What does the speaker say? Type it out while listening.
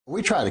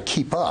We try to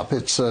keep up.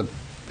 It's a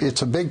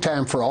big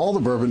time for all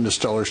the bourbon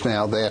distillers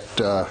now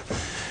that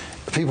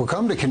people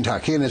come to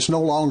Kentucky, and it's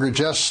no longer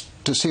just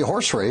to see a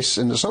horse race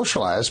and to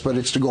socialize, but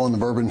it's to go on the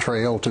bourbon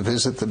trail, to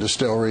visit the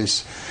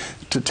distilleries,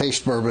 to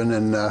taste bourbon,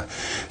 and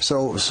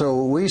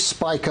so we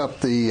spike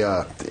up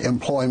the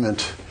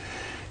employment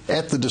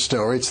at the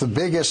distillery. It's the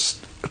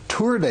biggest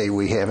tour day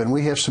we have, and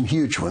we have some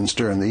huge ones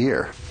during the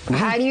year.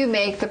 How do you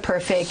make the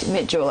perfect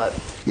mint julep?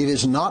 It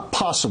is not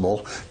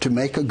possible to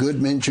make a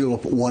good mint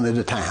julep one at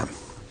a time.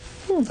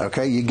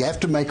 Okay, you have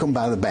to make them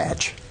by the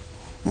batch.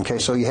 Okay,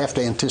 so you have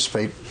to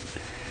anticipate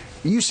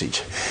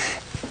usage.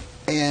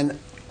 And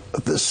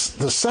the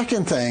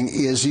second thing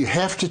is you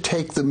have to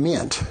take the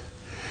mint,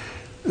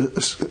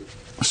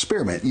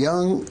 spearmint,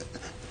 young,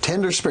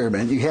 tender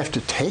spearmint. You have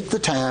to take the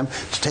time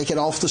to take it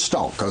off the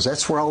stalk, because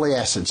that's where all the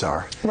acids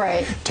are.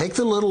 Right. Take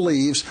the little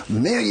leaves,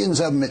 millions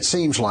of them it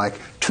seems like,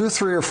 2,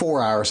 3, or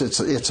 4 hours.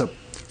 It's a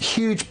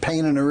huge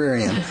pain in the rear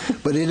end,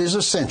 but it is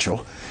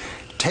essential.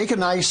 Take a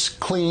nice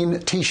clean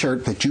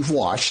T-shirt that you've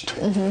washed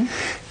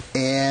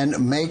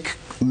and make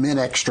mint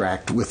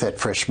extract with that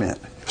fresh mint.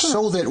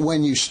 So that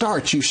when you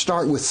start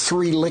with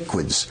 3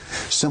 liquids.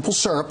 Simple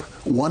syrup,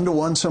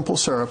 1-to-1 simple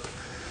syrup,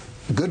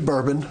 good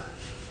bourbon,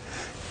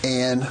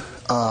 and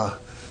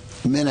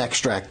mint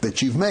extract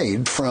that you've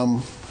made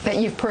from... That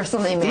you've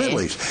personally made. Mint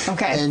leaves.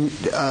 Okay. And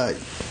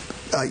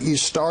you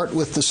start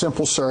with the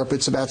simple syrup.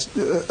 It's about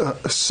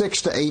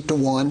 6 to 8 to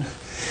 1.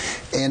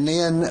 And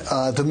then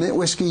the mint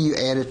whiskey, you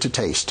add it to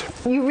taste.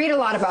 You read a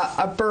lot about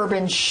a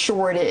bourbon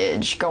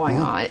shortage going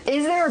on.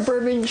 Is there a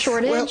bourbon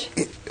shortage?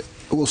 Well,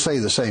 we'll say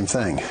the same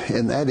thing,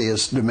 and that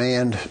is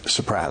demand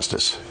surprised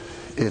us.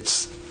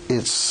 It's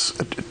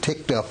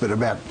ticked up at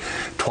about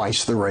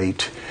twice the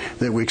rate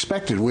that we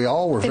expected. We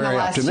all were very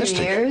optimistic.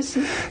 In the last 2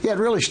 years? Yeah, it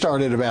really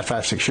started about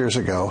 5, 6 years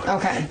ago.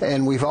 Okay.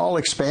 And we've all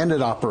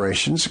expanded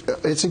operations.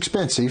 It's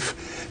expensive,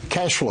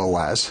 cash flow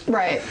wise.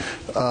 Right.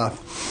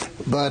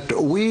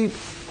 But we,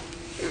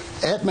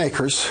 at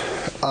Makers,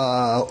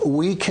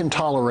 we can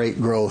tolerate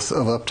growth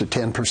of up to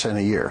 10%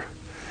 a year.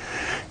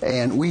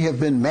 And we have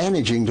been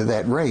managing to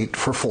that rate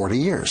for 40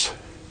 years.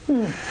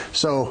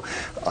 So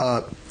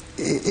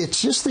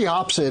it's just the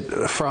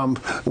opposite from,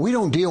 we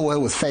don't deal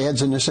well with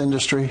fads in this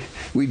industry.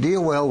 We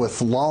deal well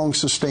with long,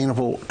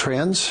 sustainable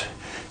trends.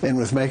 And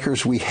with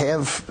Makers, we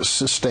have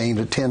sustained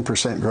a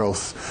 10%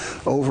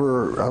 growth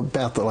over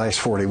about the last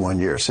 41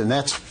 years. And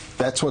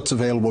that's what's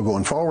available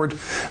going forward.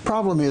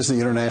 Problem is the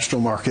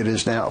international market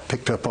is now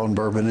picked up on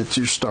bourbon.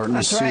 You're starting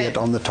to see it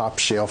on the top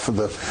shelf of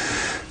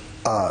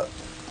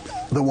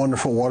the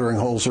wonderful watering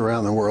holes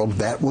around the world.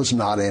 That was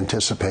not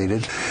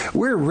anticipated.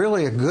 We're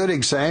really a good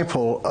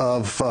example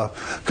of,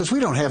 because we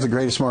don't have the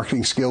greatest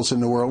marketing skills in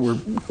the world,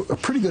 we're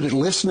pretty good at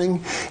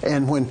listening,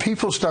 and when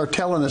people start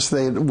telling us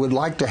they would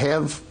like to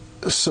have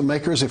some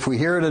Makers, if we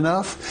hear it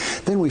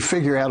enough, then we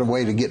figure out a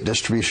way to get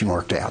distribution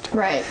worked out.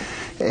 Right.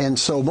 And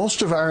so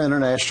most of our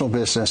international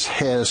business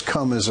has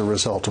come as a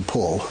result of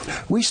pull.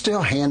 We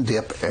still hand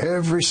dip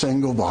every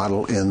single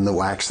bottle in the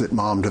wax that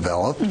Mom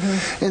developed.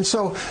 And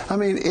so, I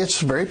mean,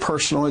 it's very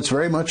personal. It's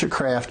very much a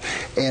craft.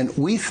 And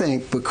we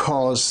think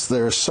because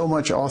there's so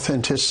much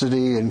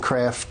authenticity and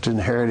craft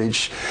and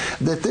heritage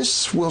that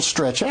this will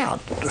stretch out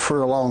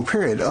for a long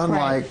period,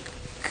 unlike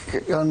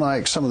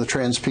some of the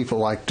trends people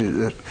like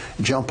to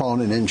jump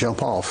on and then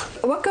jump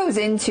off. What goes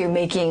into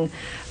making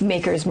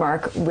Maker's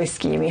Mark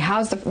whiskey? I mean,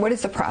 what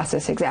is the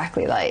process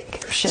exactly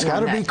like? It's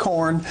got to be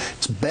corn.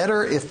 It's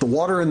better if the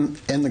water and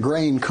the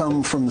grain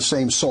come from the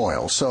same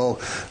soil. So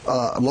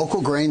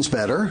local grain's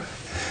better.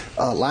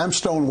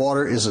 Limestone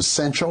water is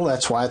essential.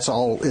 That's why it's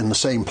all in the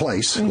same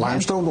place.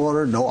 Limestone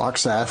water, no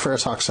oxide,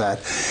 ferrous oxide.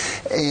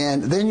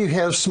 And then you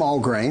have small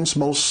grains.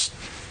 Most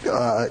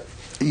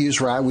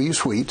use rye, we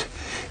use wheat.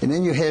 And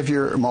then you have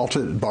your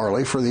malted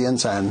barley for the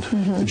enzyme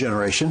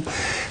generation.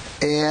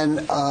 And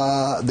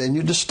then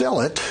you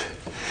distill it.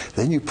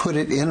 Then you put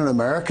it in an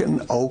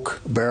American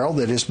oak barrel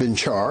that has been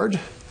charred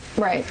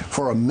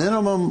for a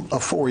minimum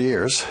of 4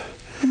 years.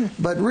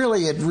 But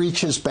really it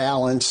reaches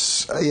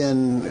balance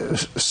in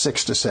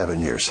 6 to 7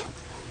 years.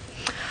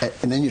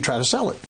 And then you try to sell it.